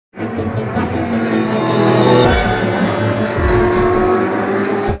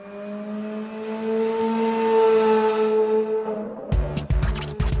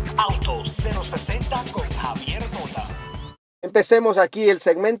empecemos aquí el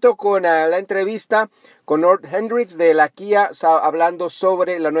segmento con la entrevista con Ord Hendricks de la Kia, hablando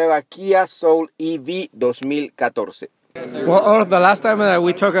sobre la nueva Kia Soul EV 2014. Well, the last time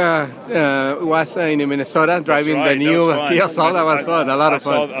we talked was in Minnesota, driving the new Kia Soul. That was fun, a lot of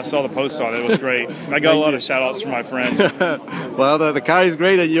fun. I saw the post on it. It was great. I got a lot of shout-outs from my friends. Well, the car is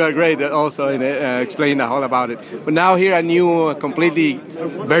great, and you are great also in explaining all about it. But now here a new, completely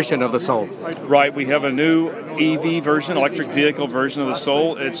version of the Soul. Right. We have a new EV version, electric vehicle version of the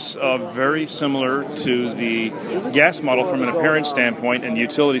Soul. It's very similar to the gas model from an appearance standpoint and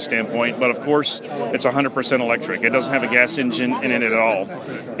utility standpoint, but of course, it's 100% electric. It doesn't have a gas engine in it at all.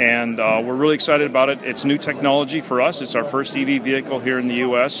 And we're really excited about it. It's new technology for us. It's our first EV vehicle here in the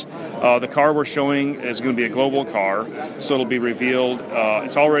U.S. The car we're showing is going to be a global car, so it'll be revealed.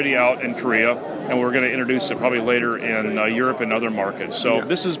 It's already out in Korea, and we're going to introduce it probably later in Europe and other markets. So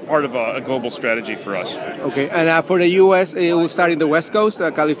this is part of a global strategy for us. Okay, and for the U.S., it will start in the West Coast,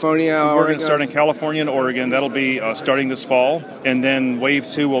 California, Oregon? We're going to start in California and Oregon. That'll be starting this fall, and then Wave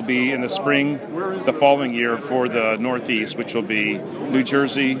 2 will be in the spring the following year for the Northeast, which will be New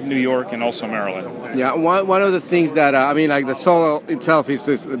Jersey, New York, and also Maryland. Yeah, one of the things that, like the Soul itself, is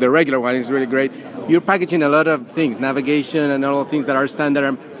the regular one is really great. You're packaging a lot of things, navigation and all the things that are standard,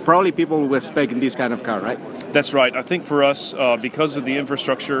 and probably people will expect in this kind of car, right? That's right. I think for us, because of the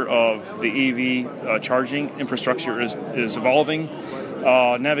infrastructure of the EV charging infrastructure is evolving,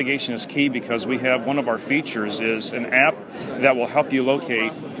 navigation is key because we have one of our features is an app that will help you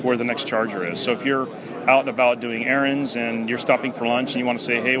locate where the next charger is. So if you're out and about doing errands and you're stopping for lunch and you want to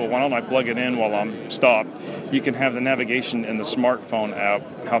say, hey, well, why don't I plug it in while I'm stopped, you can have the navigation in the smartphone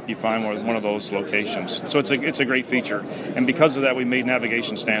app help you find one of those locations. So it's a great feature. And because of that, we made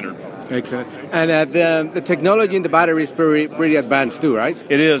navigation standard. Excellent. And the technology in the battery is pretty advanced too, right?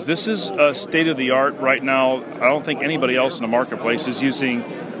 It is. This is state-of-the-art right now. I don't think anybody else in the marketplace is using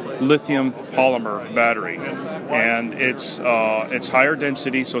lithium polymer battery. And it's higher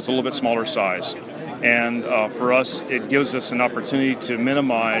density, so it's a little bit smaller size. And for us, it gives us an opportunity to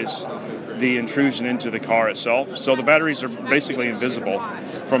minimize the intrusion into the car itself. So the batteries are basically invisible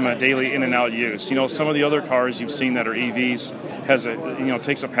from a daily in and out use. You know, some of the other cars you've seen that are EVs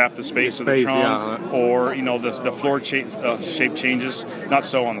takes up half the space of the trunk, or the floor shape changes. Not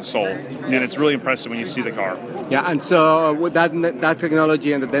so on the Soul, and it's really impressive when you see the car. Yeah, and so with that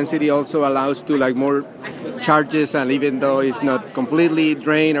technology and the density also allows to like more charges, and even though it's not completely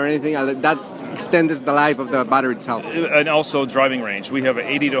drained or anything, that extends the life of the battery itself. And also driving range. We have an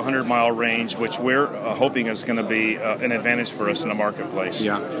 80 to 100 mile range, which we're hoping is going to be an advantage for us in the marketplace.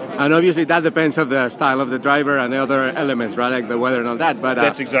 Yeah, and obviously that depends on the style of the driver and the other elements, right, like the weather and all that. But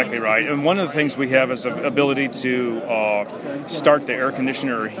that's exactly right. And one of the things we have is the ability to start the air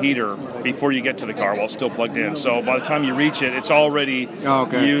conditioner or heater before you get to the car while it's still plugged in. So by the time you reach it, it's already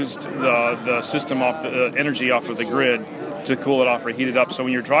used the system off the energy off of the grid to cool it off or heat it up. So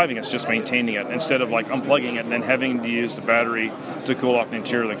when you're driving, it's just maintaining it instead of like unplugging it and then having to use the battery to cool off the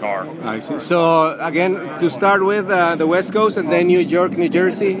interior of the car. I see. So again, to start with the West Coast and then New York, New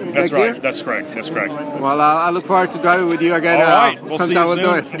Jersey next year? That's correct. That's correct. Well, I look forward to driving with you again. All right. We'll see you soon. We'll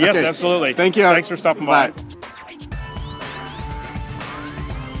do it. Yes, okay. absolutely. Thank you. Thanks for stopping by. Bye.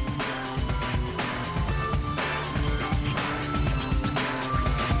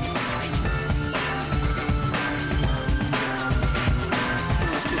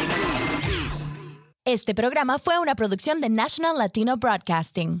 Este programa fue una producción de National Latino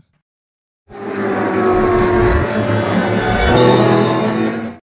Broadcasting.